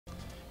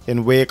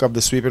In wake of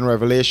the sweeping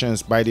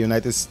revelations by the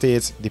United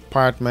States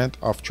Department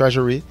of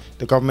Treasury,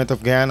 the government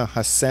of Guyana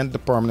has sent the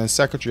Permanent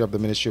Secretary of the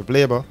Ministry of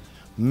Labor,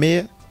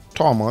 May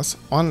Thomas,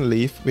 on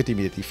leave with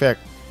immediate effect.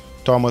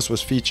 Thomas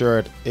was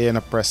featured in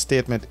a press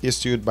statement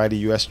issued by the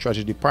U.S.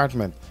 Treasury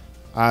Department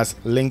as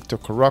linked to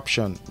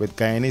corruption with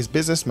Guyanese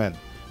businessmen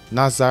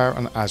Nazar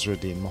and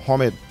Azruddin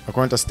Mohammed.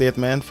 According to a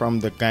statement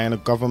from the Guyana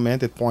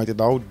government, it pointed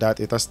out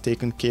that it has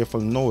taken careful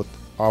note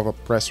of a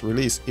press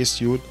release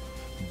issued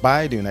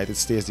by the United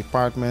States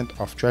Department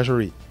of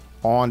Treasury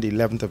on the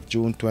 11th of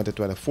June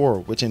 2024,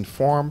 which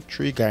informed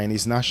 3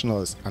 Guyanese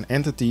nationals and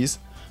entities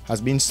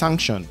has been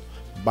sanctioned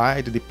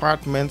by the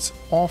Department's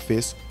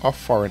Office of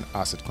Foreign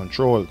Asset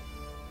Control.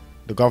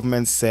 The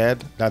government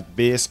said that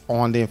based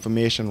on the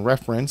information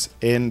referenced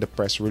in the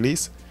press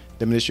release,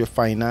 the Ministry of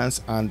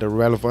Finance and the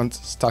relevant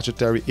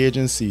statutory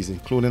agencies,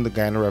 including the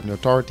Guyana Revenue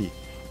Authority,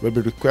 will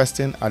be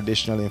requesting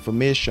additional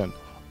information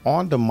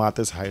on the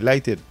matters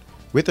highlighted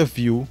with a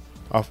view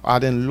of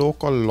adding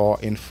local law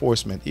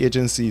enforcement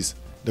agencies.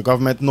 The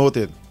government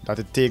noted that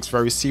it takes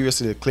very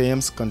seriously the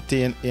claims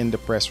contained in the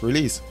press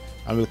release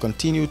and will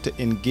continue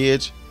to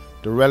engage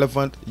the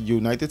relevant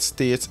United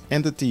States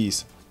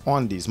entities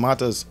on these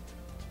matters.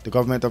 The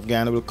government of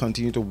Guyana will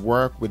continue to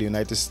work with the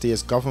United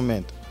States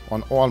government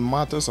on all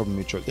matters of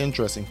mutual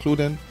interest,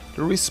 including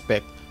the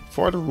respect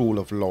for the rule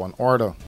of law and order.